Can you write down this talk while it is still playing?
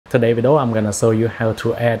Today video I'm gonna show you how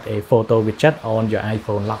to add a photo widget on your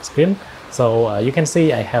iPhone lock screen. So you can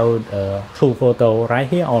see I have two photos right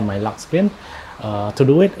here on my lock screen. To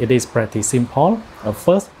do it, it is pretty simple.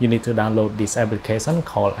 First, you need to download this application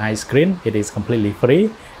called iScreen. It is completely free.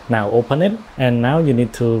 Now open it, and now you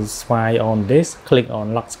need to swipe on this, click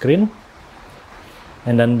on lock screen,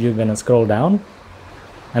 and then you're gonna scroll down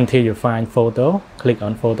until you find photo. Click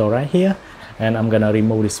on photo right here, and I'm gonna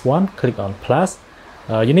remove this one. Click on plus.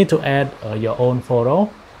 You need to add your own photo.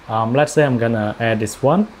 Let's say I'm gonna add this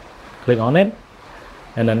one. Click on it,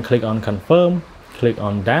 and then click on confirm. Click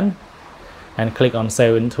on done, and click on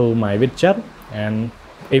save into my widget. And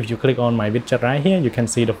if you click on my widget right here, you can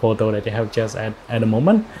see the photo that you have just added at the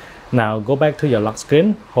moment. Now go back to your lock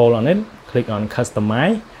screen, hold on it, click on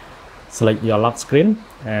customize, select your lock screen,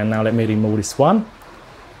 and now let me remove this one.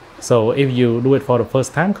 So if you do it for the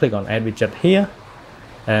first time, click on add widget here,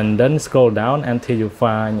 and then scroll down until you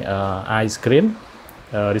find iScreen,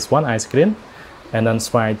 this one iScreen, and then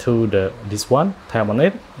swipe to this one, tap on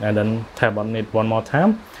it, and then tap on it one more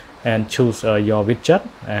time, and choose your widget,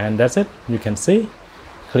 and that's it. You can see,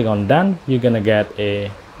 click on done, you're gonna get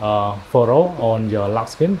a photo on your lock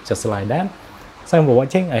screen just like that. Thanks for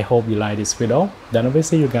watching. I hope you like this video. Then I will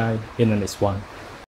see you guys in the next one.